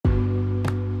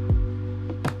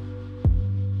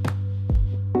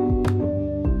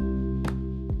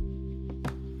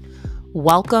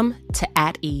Welcome to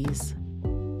At Ease,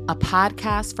 a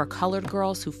podcast for colored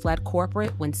girls who fled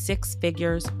corporate when six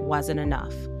figures wasn't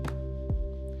enough.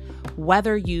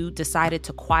 Whether you decided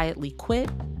to quietly quit,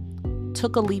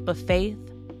 took a leap of faith,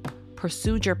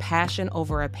 pursued your passion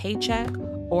over a paycheck,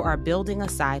 or are building a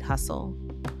side hustle,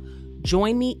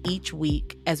 join me each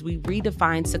week as we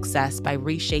redefine success by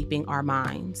reshaping our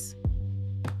minds.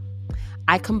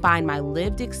 I combine my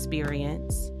lived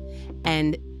experience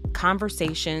and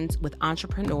conversations with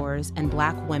entrepreneurs and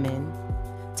Black women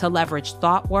to leverage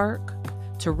thought work,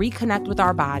 to reconnect with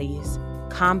our bodies,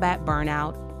 combat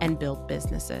burnout, and build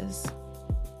businesses.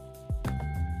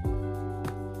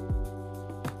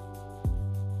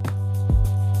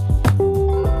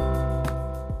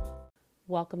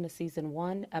 Welcome to Season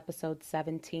 1, Episode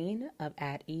 17 of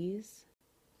At Ease.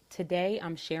 Today,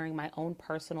 I'm sharing my own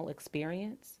personal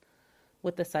experience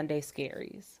with the Sunday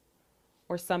Scaries,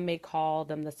 or some may call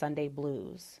them the Sunday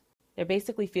Blues. They're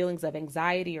basically feelings of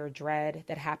anxiety or dread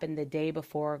that happen the day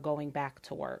before going back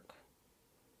to work.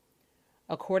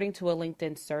 According to a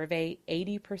LinkedIn survey,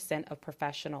 80% of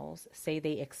professionals say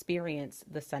they experience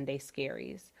the Sunday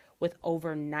Scaries, with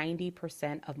over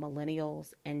 90% of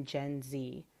millennials and Gen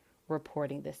Z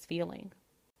reporting this feeling.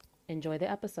 Enjoy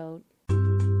the episode.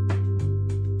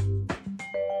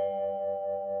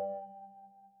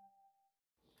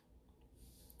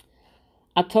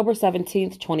 October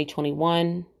 17th,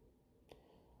 2021. It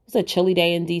was a chilly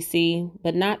day in DC,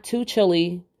 but not too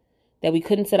chilly that we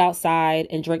couldn't sit outside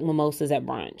and drink mimosas at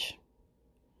brunch.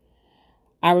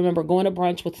 I remember going to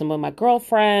brunch with some of my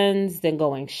girlfriends, then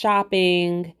going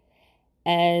shopping,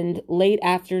 and late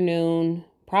afternoon,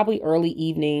 probably early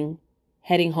evening,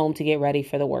 heading home to get ready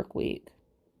for the work week.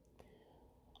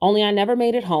 Only I never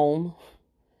made it home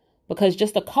because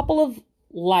just a couple of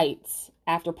lights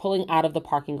after pulling out of the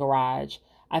parking garage,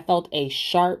 I felt a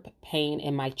sharp pain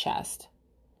in my chest.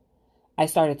 I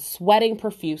started sweating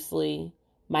profusely,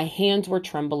 my hands were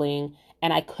trembling,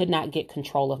 and I could not get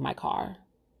control of my car.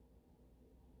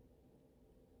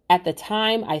 At the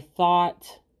time, I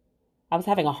thought I was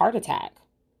having a heart attack.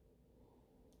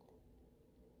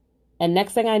 And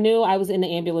next thing I knew, I was in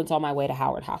the ambulance on my way to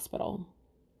Howard Hospital.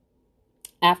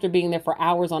 After being there for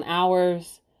hours on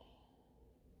hours,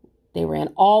 they ran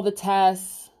all the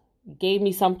tests, gave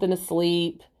me something to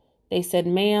sleep. They said,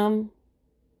 "Ma'am,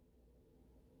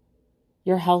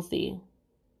 you're healthy,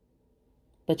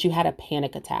 but you had a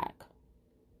panic attack.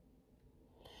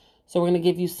 So we're going to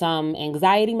give you some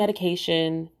anxiety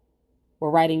medication. We're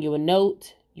writing you a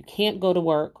note. You can't go to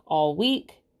work all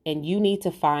week, and you need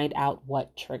to find out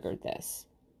what triggered this.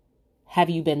 Have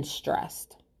you been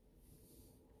stressed?"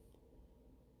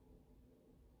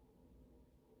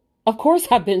 Of course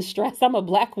I've been stressed. I'm a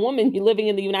Black woman living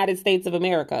in the United States of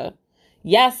America.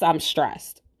 Yes, I'm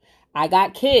stressed. I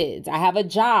got kids. I have a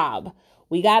job.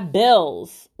 We got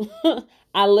bills.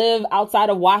 I live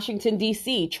outside of Washington,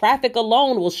 D.C. Traffic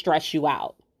alone will stress you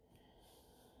out.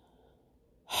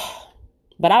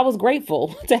 But I was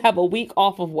grateful to have a week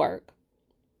off of work.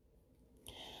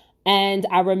 And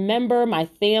I remember my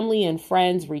family and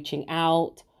friends reaching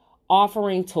out,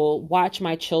 offering to watch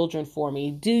my children for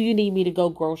me. Do you need me to go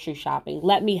grocery shopping?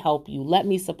 Let me help you. Let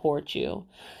me support you.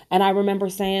 And I remember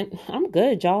saying, I'm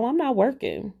good, y'all. I'm not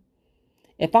working.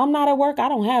 If I'm not at work, I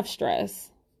don't have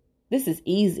stress. This is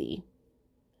easy.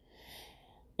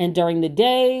 And during the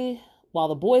day, while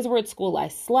the boys were at school, I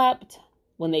slept.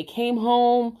 When they came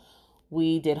home,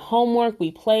 we did homework,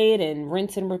 we played, and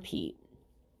rinse and repeat.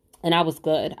 And I was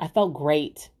good. I felt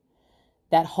great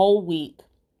that whole week.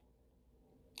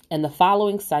 And the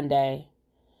following Sunday,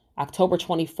 October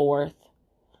 24th,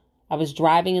 I was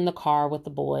driving in the car with the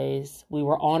boys. We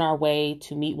were on our way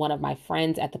to meet one of my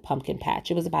friends at the pumpkin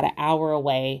patch. It was about an hour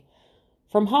away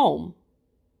from home.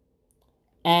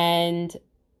 And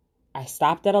I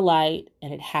stopped at a light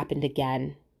and it happened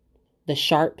again. The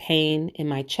sharp pain in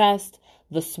my chest,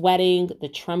 the sweating, the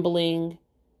trembling.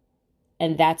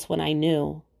 And that's when I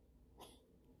knew.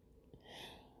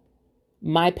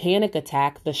 My panic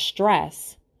attack, the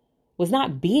stress, was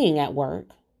not being at work.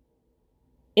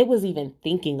 It was even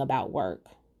thinking about work.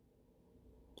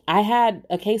 I had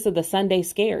a case of the Sunday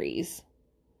Scaries.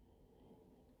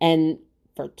 And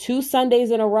for 2 Sundays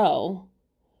in a row,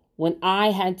 when I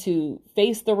had to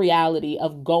face the reality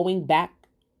of going back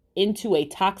into a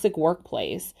toxic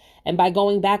workplace, and by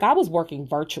going back, I was working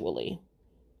virtually,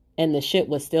 and the shit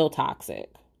was still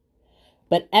toxic.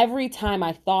 But every time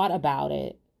I thought about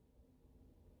it,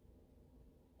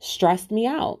 stressed me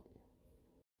out.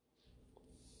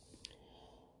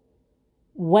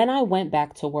 When I went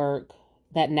back to work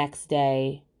that next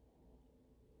day,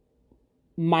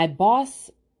 my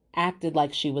boss acted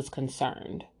like she was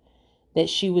concerned, that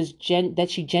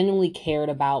she genuinely cared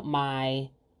about my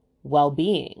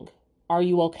well-being. Are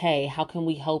you okay? How can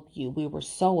we help you? We were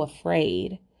so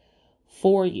afraid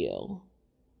for you.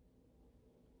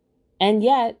 And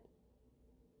yet,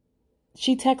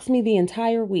 she texts me the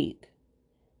entire week.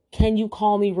 Can you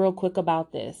call me real quick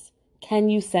about this? Can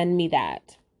you send me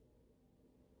that?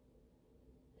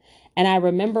 And I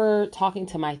remember talking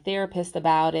to my therapist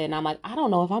about it, and I'm like, I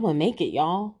don't know if I'm going to make it,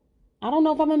 y'all. I don't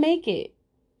know if I'm going to make it.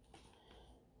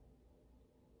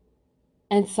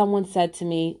 And someone said to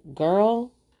me,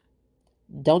 girl,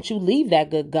 don't you leave that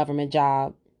good government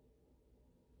job.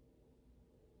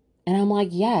 And I'm like,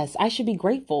 yes, I should be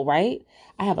grateful, right?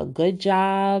 I have a good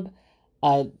job,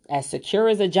 as secure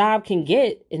as a job can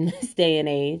get in this day and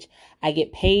age. I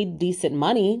get paid decent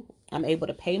money. I'm able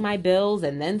to pay my bills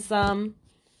and then some.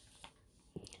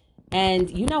 And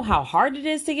you know how hard it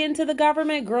is to get into the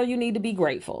government? Girl, you need to be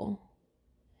grateful.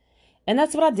 And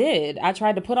that's what I did. I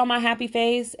tried to put on my happy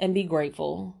face and be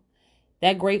grateful.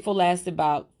 That grateful lasted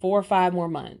about 4 or 5 more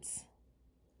months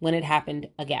when it happened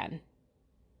again.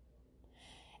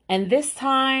 And this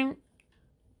time,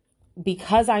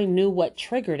 because I knew what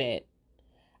triggered it,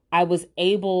 I was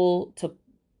able to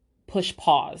push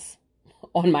pause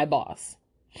on my boss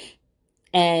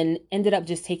and ended up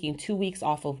just taking 2 weeks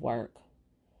off of work.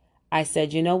 I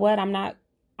said, you know what? I'm not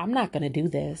going to do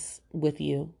this with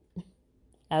you.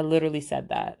 I literally said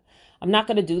that. I'm not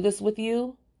going to do this with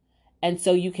you. And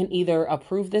so you can either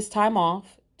approve this time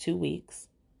off, 2 weeks,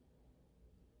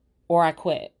 or I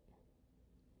quit.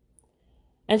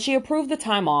 And she approved the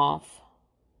time off.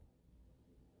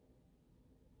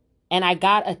 And I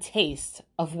got a taste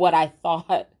of what I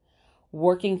thought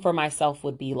working for myself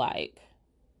would be like.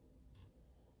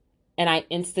 And I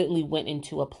instantly went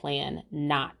into a plan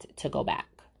not to go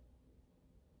back.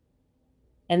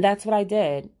 And that's what I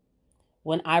did.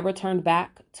 When I returned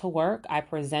back to work, I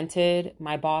presented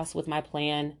my boss with my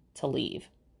plan to leave.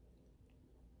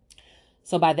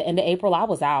 So by the end of April, I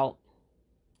was out.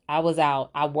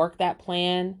 I worked that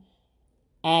plan,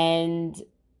 and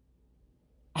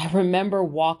I remember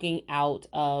walking out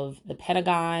of the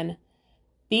Pentagon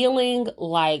feeling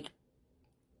like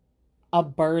a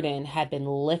burden had been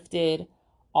lifted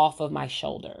off of my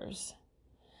shoulders.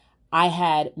 I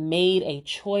had made a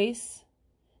choice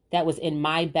that was in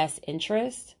my best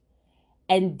interest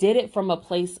and did it from a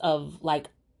place of like,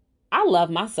 I love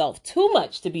myself too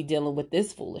much to be dealing with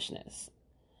this foolishness.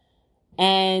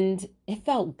 And it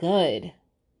felt good.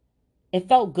 It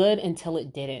felt good until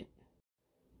it didn't.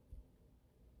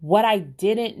 What I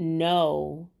didn't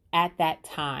know at that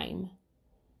time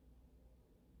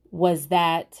was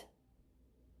that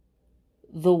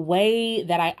the way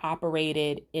that I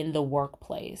operated in the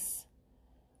workplace,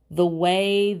 the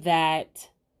way that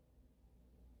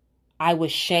I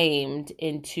was shamed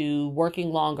into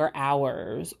working longer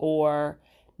hours or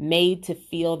made to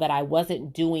feel that I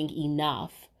wasn't doing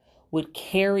enough would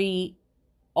carry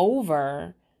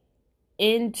over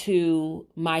into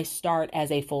my start as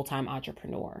a full-time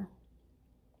entrepreneur.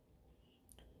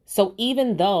 So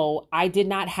even though I did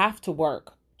not have to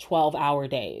work 12-hour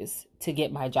days to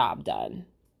get my job done,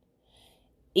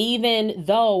 even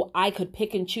though I could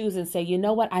pick and choose and say, you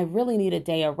know what, I really need a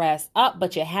day of rest,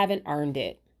 but you haven't earned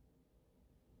it,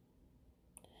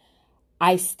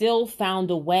 I still found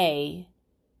a way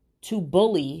to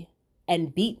bully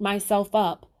and beat myself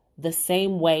up the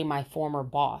same way my former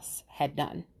boss had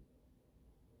done.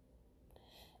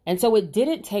 And so it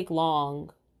didn't take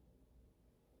long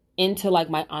into like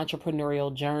my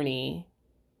entrepreneurial journey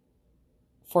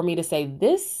for me to say,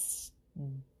 this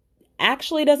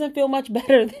actually doesn't feel much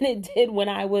better than it did when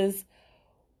I was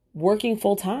working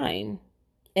full time.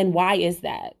 And why is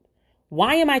that?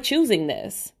 Why am I choosing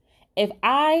this? If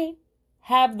I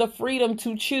have the freedom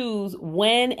to choose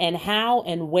when and how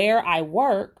and where I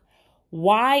work,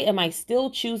 why am I still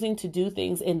choosing to do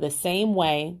things in the same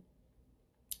way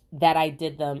that I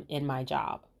did them in my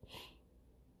job?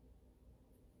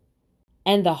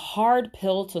 And the hard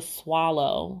pill to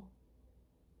swallow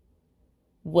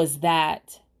was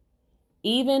that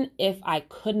even if I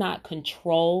could not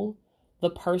control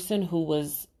the person who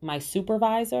was my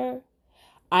supervisor,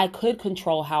 I could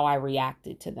control how I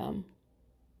reacted to them.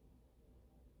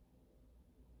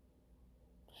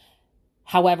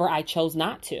 However, I chose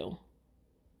not to.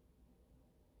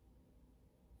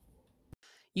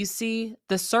 You see,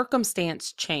 the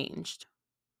circumstance changed,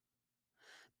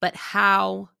 but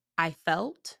how I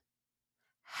felt,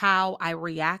 how I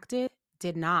reacted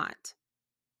did not.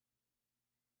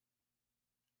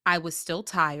 I was still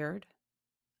tired.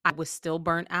 I was still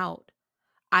burnt out.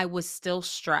 I was still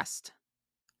stressed.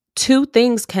 Two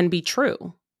things can be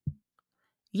true.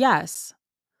 Yes,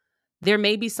 there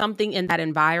may be something in that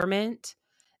environment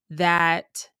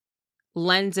that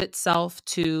lends itself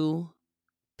to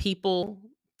people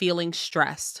feeling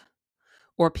stressed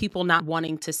or people not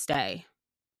wanting to stay.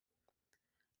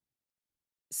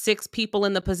 6 people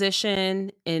in the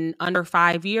position in under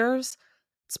 5 years,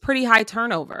 it's pretty high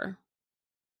turnover.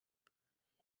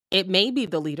 It may be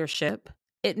the leadership,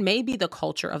 it may be the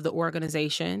culture of the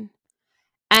organization,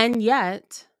 and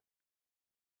yet,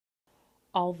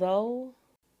 although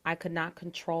I could not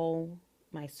control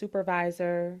my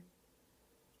supervisor,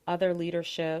 other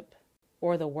leadership,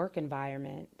 or the work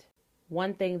environment,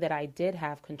 one thing that I did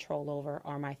have control over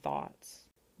are my thoughts.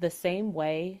 The same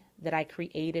way that I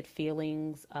created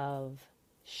feelings of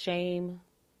shame,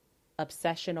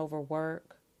 obsession over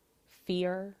work,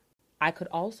 fear, I could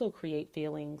also create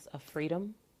feelings of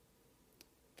freedom,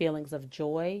 feelings of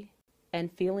joy,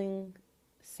 and feeling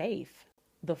safe.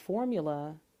 The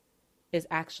formula is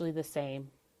actually the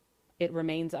same. It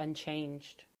remains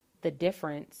unchanged. The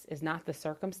difference is not the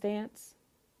circumstance,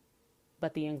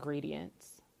 but the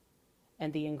ingredients.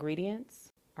 And the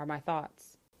ingredients are my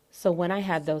thoughts. So when I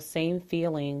had those same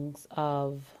feelings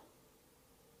of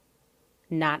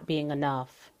not being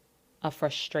enough, of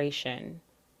frustration,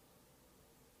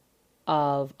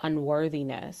 of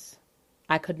unworthiness,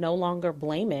 I could no longer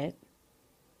blame it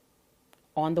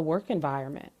on the work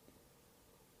environment.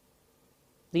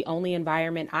 The only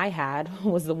environment I had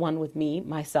was the one with me,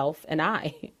 myself, and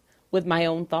I, with my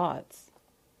own thoughts.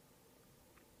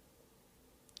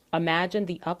 Imagine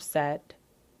the upset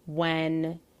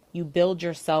when you build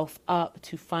yourself up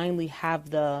to finally have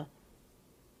the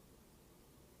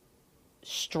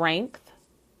strength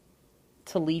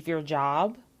to leave your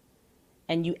job,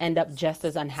 and you end up just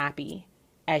as unhappy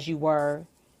as you were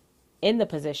in the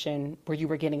position where you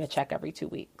were getting a check every 2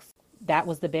 weeks. That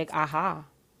was the big aha.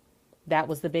 That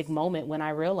was the big moment when I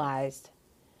realized,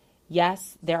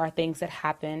 yes, there are things that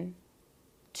happen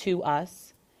to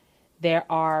us. There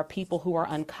are people who are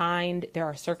unkind. There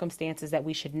are circumstances that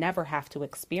we should never have to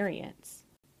experience.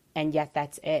 And yet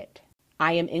that's it.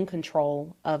 I am in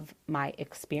control of my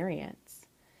experience.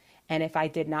 And if I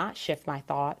did not shift my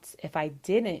thoughts, if I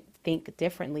didn't think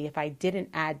differently, if I didn't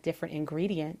add different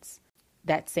ingredients,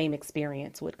 that same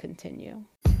experience would continue.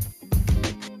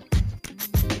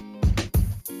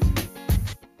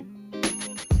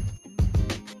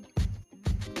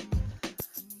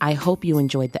 I hope you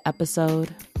enjoyed the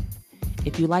episode.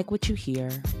 If you like what you hear,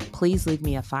 please leave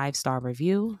me a 5-star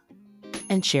review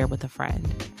and share with a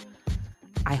friend.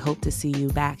 I hope to see you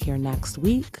back here next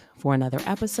week for another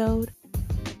episode.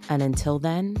 And until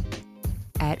then,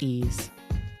 at ease.